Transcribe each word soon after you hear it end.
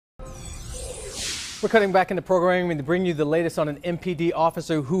We're cutting back into programming to bring you the latest on an MPD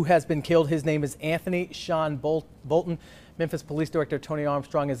officer who has been killed. His name is Anthony Sean Bolton. Memphis Police Director Tony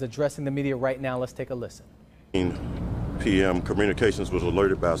Armstrong is addressing the media right now. Let's take a listen. p.m. communications was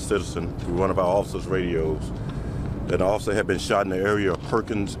alerted by a citizen through one of our officers' radios that an officer had been shot in the area of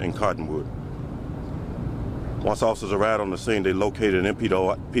Perkins and Cottonwood. Once officers arrived on the scene, they located an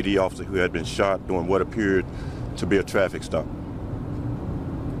MPD officer who had been shot during what appeared to be a traffic stop.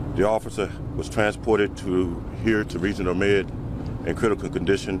 The officer was transported here to Regional Med in critical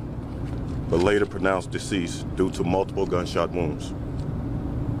condition, but later pronounced deceased due to multiple gunshot wounds.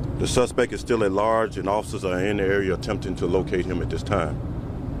 The suspect is still at large, and officers are in the area attempting to locate him at this time.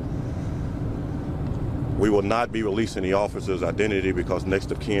 We will not be releasing the officer's identity because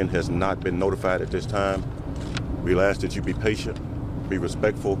next of kin has not been notified at this time. We'll ask that you be patient, be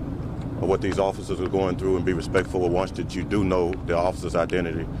respectful of what these officers are going through, and be respectful of once that you do know the officer's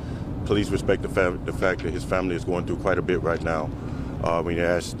identity. Please respect the fact that his family is going through quite a bit right now. We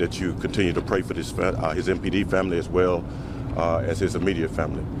ask that you continue to pray for his MPD family as well as his immediate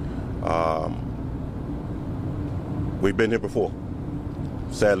family. We've been here before.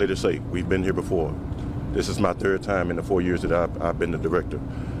 Sadly to say, we've been here before. This is my third time in the 4 years that I've been the director,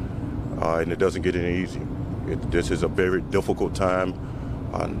 and it doesn't get any easier. This is a very difficult time,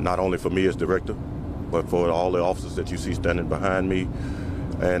 not only for me as director, but for all the officers that you see standing behind me,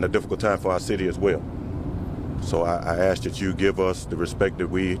 and a difficult time for our city as well. So I ask that you give us the respect that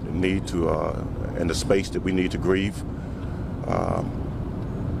we need to, and the space that we need to grieve,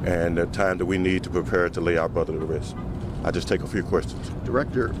 and the time that we need to prepare to lay our brother to rest. I just take a few questions.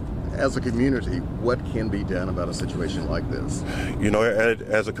 Director, as a community, what can be done about a situation like this? You know,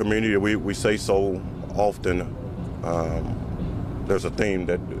 as a community, we say so often, there's a theme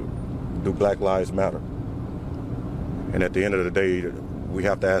that do Black Lives Matter? And at the end of the day, we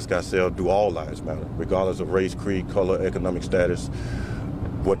have to ask ourselves, do all lives matter? Regardless of race, creed, color, economic status,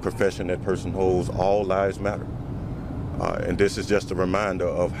 what profession that person holds, all lives matter. And this is just a reminder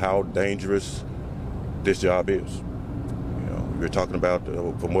of how dangerous this job is. You know, we're talking about,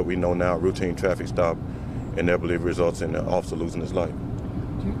 from what we know now, routine traffic stop inevitably results in the officer losing his life.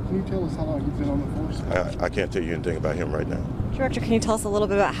 Can you tell us how long you've been on the force? I can't tell you anything about him right now. Director, can you tell us a little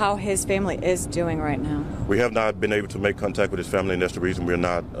bit about how his family is doing right now? We have not been able to make contact with his family, and that's the reason we're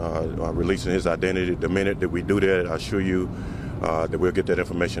not releasing his identity. The minute that we do that, I assure you that we'll get that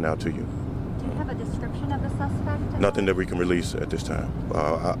information out to you. Do you have a description of the suspect? Nothing that we can release at this time.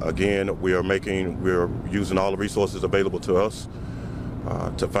 Again, we're using all the resources available to us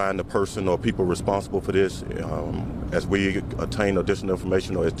to find the person or people responsible for this. As we attain additional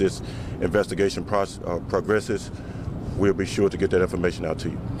information or as this investigation progresses, we'll be sure to get that information out to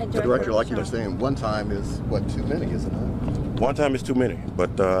you. Director, like you were saying, one time is, what, too many, isn't it? One time is too many, but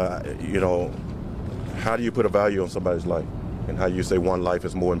you know, how do you put a value on somebody's life? And how you say one life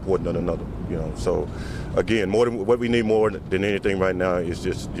is more important than another, you know? So again, what we need more than anything right now is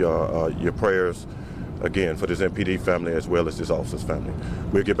just your prayers, again, for this MPD family as well as this officer's family.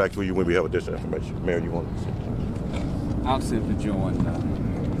 We'll get back to you when we have additional information. Mayor, you want to say? I'll simply join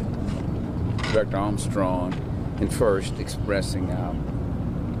Director Armstrong in first expressing our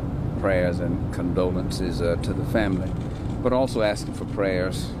prayers and condolences to the family, but also asking for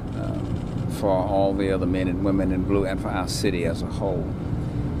prayers for all the other men and women in blue and for our city as a whole.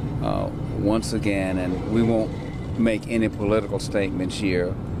 Once again, and we won't make any political statements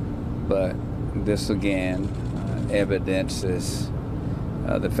here, but this again evidences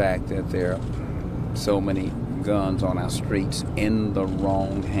the fact that there are so many guns on our streets in the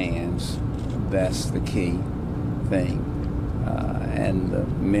wrong hands. That's the key thing. And the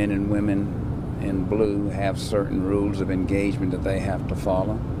men and women in blue have certain rules of engagement that they have to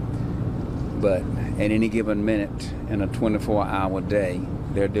follow. But at any given minute in a 24-hour day,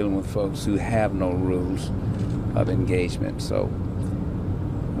 they're dealing with folks who have no rules of engagement. So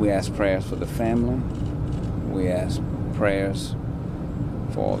we ask prayers for the family. We ask prayers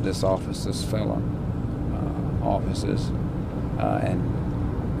for this officer's fellow officers,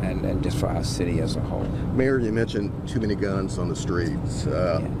 and just for our city as a whole. Mayor, you mentioned too many guns on the streets.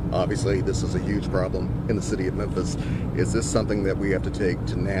 Obviously, this is a huge problem in the city of Memphis. Is this something that we have to take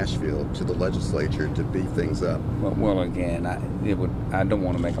to Nashville, to the legislature, to beef things up? Well, again, I don't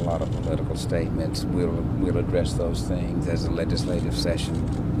want to make a lot of political statements. We'll address those things as the legislative session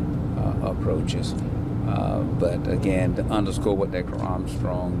approaches. But again, to underscore what Dr.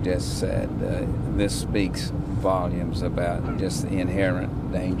 Armstrong just said, this speaks volumes about just the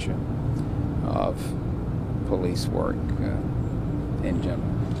inherent danger of police work in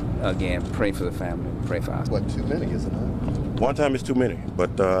general. Again, pray for the family, pray for us. What, too many, isn't it? One time is too many, but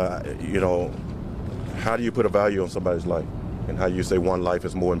you know, how do you put a value on somebody's life? And how you say one life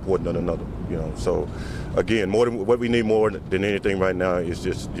is more important than another, you know? So, again, what we need more than anything right now is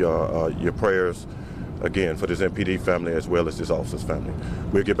just your prayers, again, for this MPD family as well as this officer's family.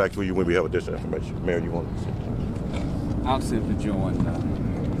 We'll get back to you when we have additional information. Mayor, you want to say? I'll simply join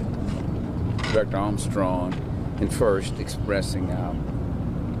Director Armstrong in first expressing our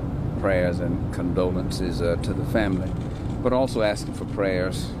prayers and condolences to the family, but also asking for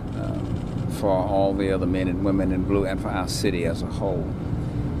prayers for all the other men and women in blue and for our city as a whole.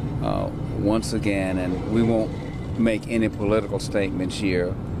 Once again, and we won't make any political statements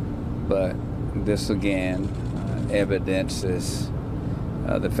here, but this again evidences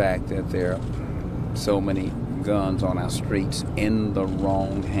the fact that there are so many guns on our streets in the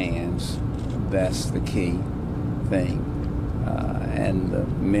wrong hands. That's the key thing. And the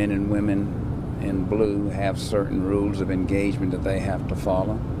men and women in blue have certain rules of engagement that they have to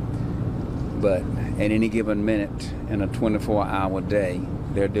follow. But at any given minute in a 24-hour day,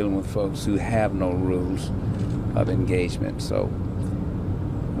 they're dealing with folks who have no rules of engagement. So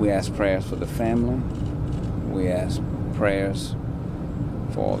we ask prayers for the family. We ask prayers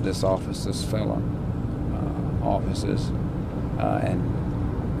for this officer's fellow officers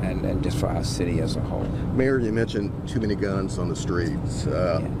and just for our city as a whole. Mayor, you mentioned too many guns on the streets.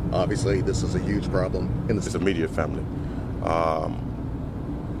 Obviously, this is a huge problem in the It's an immediate family.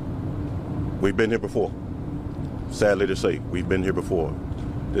 We've been here before. Sadly to say, we've been here before.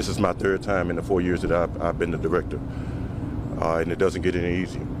 This is my third time in the 4 years that I've been the director. And it doesn't get any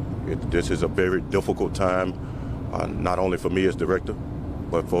easier. This is a very difficult time, not only for me as director,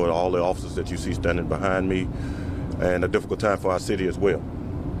 but for all the officers that you see standing behind me, and a difficult time for our city as well.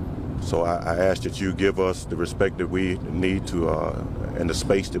 So I ask that you give us the respect that we need to, and the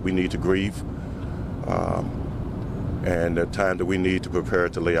space that we need to grieve, and the time that we need to prepare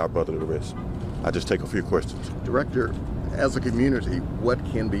to lay our brother to rest. I just take a few questions. Director, as a community, what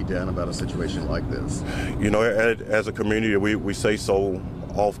can be done about a situation like this? You know, as a community, we say so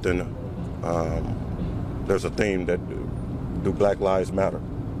often, there's a theme that do Black Lives Matter?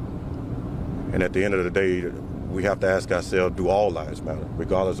 And at the end of the day, we have to ask ourselves, do all lives matter?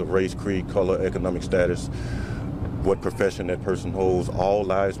 Regardless of race, creed, color, economic status, what profession that person holds, all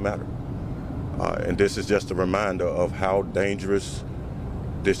lives matter. And this is just a reminder of how dangerous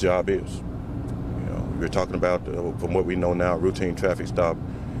this job is. We're talking about, from what we know now, routine traffic stop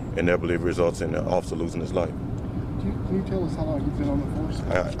inevitably results in an officer losing his life. Can you tell us how long he's been on the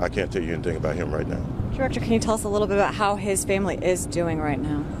force? I can't tell you anything about him right now. Director, can you tell us a little bit about how his family is doing right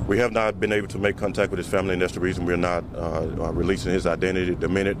now? We have not been able to make contact with his family, and that's the reason we're not releasing his identity. The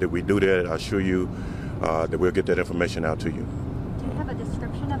minute that we do that, I assure you that we'll get that information out to you. Do you have a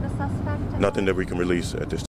description of the suspect? Nothing that we can release at this time.